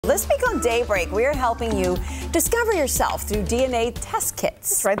This week on Daybreak, we are helping you discover yourself through DNA test kits.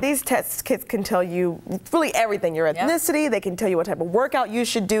 That's right. These test kits can tell you really everything. Your ethnicity, they can tell you what type of workout you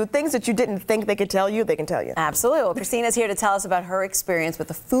should do. Things that you didn't think they could tell you, they can tell you. Absolutely. Well, Christina's here to tell us about her experience with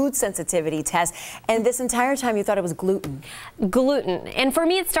the food sensitivity test. And this entire time you thought it was gluten. Gluten. And for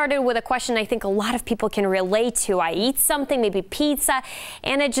me, it started with a question I think a lot of people can relate to. I eat something, maybe pizza,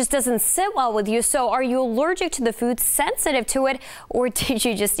 and it just doesn't sit well with you. So are you allergic to the food, sensitive to it, or did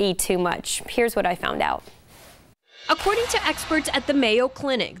you just eat too much? Here's what I found out. According to experts at the Mayo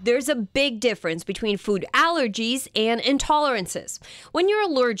Clinic, there's a big difference between food allergies and intolerances. When you're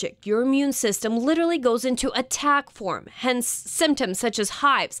allergic, your immune system literally goes into attack form, hence symptoms such as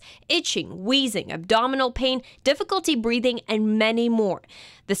hives, itching, wheezing, abdominal pain, difficulty breathing, and many more.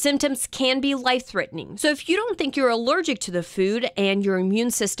 The symptoms can be life-threatening. So if you don't think you're allergic to the food and your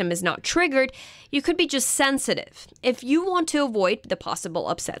immune system is not triggered, you could be just sensitive. If you want to avoid the possible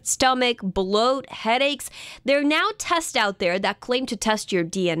upset stomach, bloat, headaches, there are now tests out there that claim to test your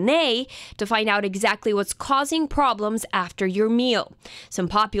DNA to find out exactly what's causing problems after your meal. Some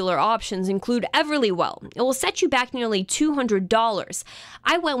popular options include Everlywell. It will set you back nearly $200.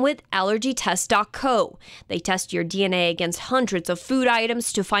 I went with allergytest.co. They test your DNA against hundreds of food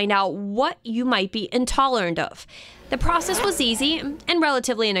items to find out what you might be intolerant of. The process was easy and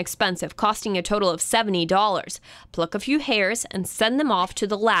relatively inexpensive, costing a total of $70. Pluck a few hairs and send them off to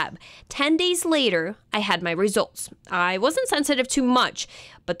the lab. 10 days later, I had my results. I wasn't sensitive to much,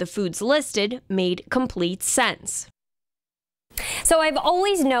 but the foods listed made complete sense. So I've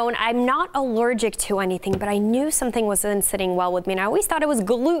always known I'm not allergic to anything, but I knew something wasn't sitting well with me, and I always thought it was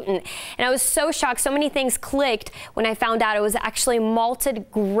gluten. And I was so shocked. So many things clicked when I found out it was actually malted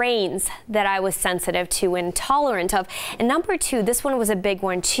grains that I was sensitive to and intolerant of. And number two, this one was a big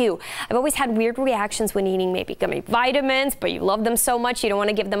one too. I've always had weird reactions when eating maybe gummy vitamins, but you love them so much you don't want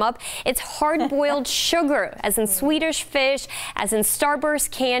to give them up. It's hard-boiled sugar, as in Swedish fish, as in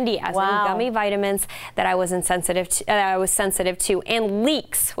Starburst candy, as in gummy vitamins that I wasn't sensitive to. And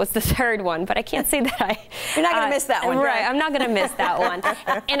leeks was the third one, but I can't say that You're not going to miss that one. Right, I'm not going to miss that one.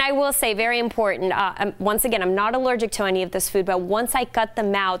 And I will say, very important, once again, I'm not allergic to any of this food, but once I cut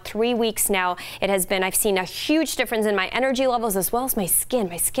them out, 3 weeks now, I've seen a huge difference in my energy levels as well as my skin.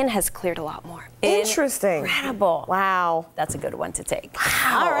 My skin has cleared a lot more. Interesting. Incredible. Wow. That's a good one to take.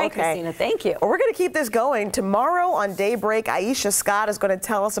 Wow. All right, okay. Christina, thank you. Well, we're going to keep this going. Tomorrow on Daybreak, Aisha Scott is going to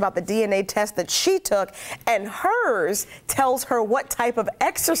tell us about the DNA test that she took, and hers tells her what type of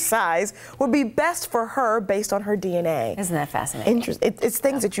exercise would be best for her based on her DNA. Isn't that fascinating? Interesting. It's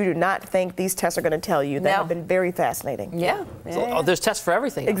things that you do not think these tests are going to tell you that have been very fascinating. Yeah. So, there's tests for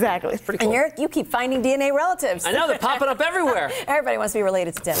everything. Exactly. It's pretty cool. And you keep finding DNA relatives. I know, they're popping up everywhere. Everybody wants to be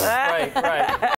related to Dennis. Right, right.